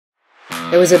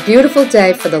It was a beautiful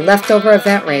day for the leftover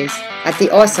event race at the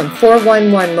awesome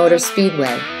 411 Motor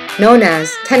Speedway, known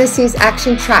as Tennessee's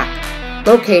Action Track,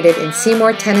 located in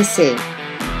Seymour, Tennessee.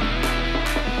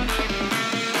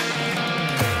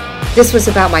 This was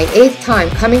about my 8th time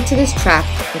coming to this track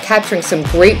and capturing some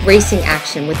great racing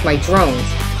action with my drones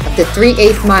of the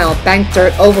 3/8 mile banked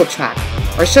dirt oval track,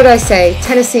 or should I say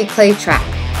Tennessee clay track.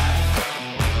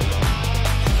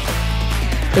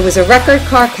 There was a record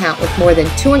car count with more than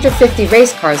 250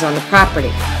 race cars on the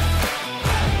property.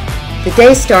 The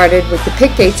day started with the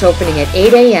pit gates opening at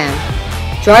 8 a.m.,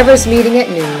 drivers meeting at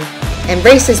noon, and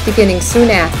races beginning soon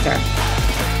after.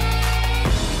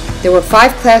 There were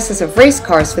 5 classes of race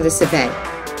cars for this event: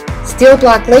 steel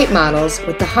block late models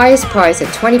with the highest prize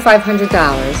at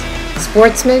 $2,500,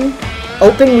 sportsman,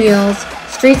 open wheels,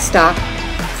 street stock,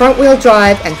 front wheel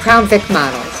drive, and Crown Vic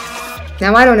models.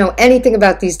 Now, I don't know anything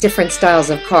about these different styles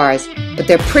of cars, but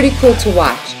they're pretty cool to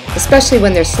watch, especially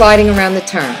when they're sliding around the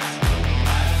turns.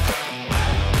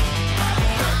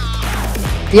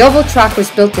 The oval track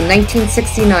was built in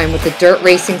 1969 with a dirt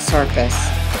racing surface.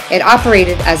 It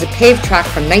operated as a paved track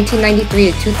from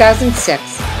 1993 to 2006,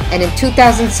 and in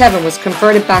 2007 was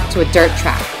converted back to a dirt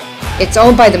track. It's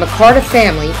owned by the McCarter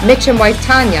family, Mitch and wife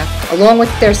Tanya, along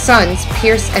with their sons,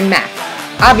 Pierce and Mac.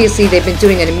 Obviously, they've been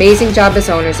doing an amazing job as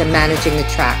owners and managing the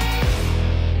track.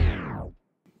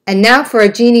 And now for a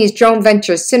Genie's Drone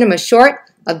Ventures cinema short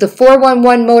of the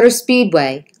 411 Motor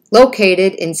Speedway,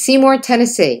 located in Seymour,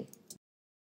 Tennessee.